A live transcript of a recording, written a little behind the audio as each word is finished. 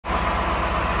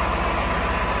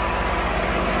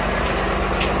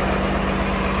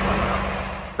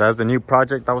that's the new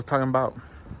project I was talking about.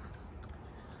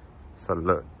 So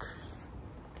look,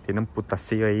 tiene un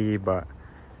putacillo ahí, but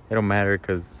it don't matter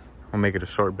because I'll make it a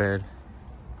short bed.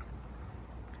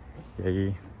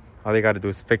 Yeah, all they gotta do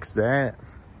is fix that.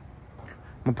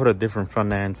 I'm gonna put a different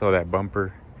front end, so that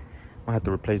bumper, I'm gonna have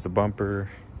to replace the bumper.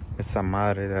 Esa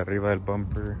madre de arriba del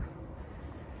bumper.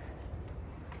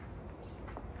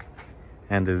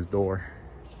 And this door.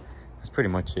 That's pretty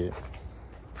much it.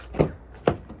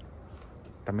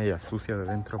 Está media sucia de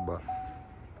dentro, but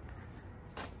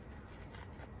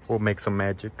we'll make some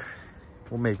magic.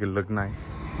 We'll make it look nice.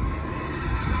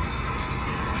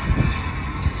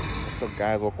 What's up,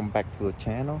 guys? Welcome back to the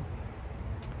channel.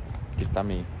 Aquí está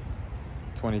mi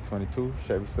 2022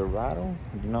 Chevy Silverado,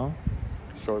 you know,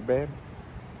 short bed.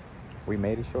 We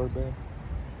made a short bed.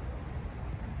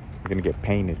 It's gonna get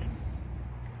painted.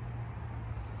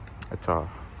 It's a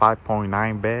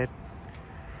 5.9 bed.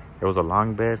 It was a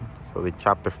long bed, so they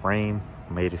chopped the frame,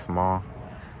 made it small.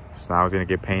 So now it's gonna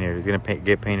get painted. It's gonna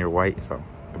get painted white, so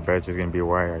the bed's just gonna be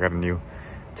white. I got a new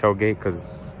tailgate because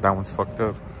that one's fucked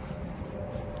up.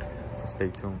 So stay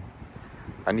tuned.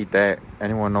 I need that.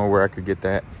 Anyone know where I could get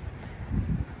that?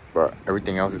 But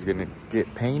everything else is gonna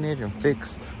get painted and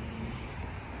fixed.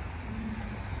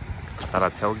 Got a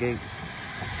tailgate.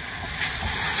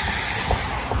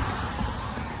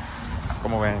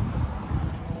 Como ven.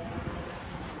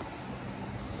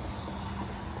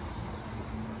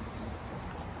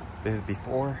 This is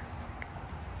before.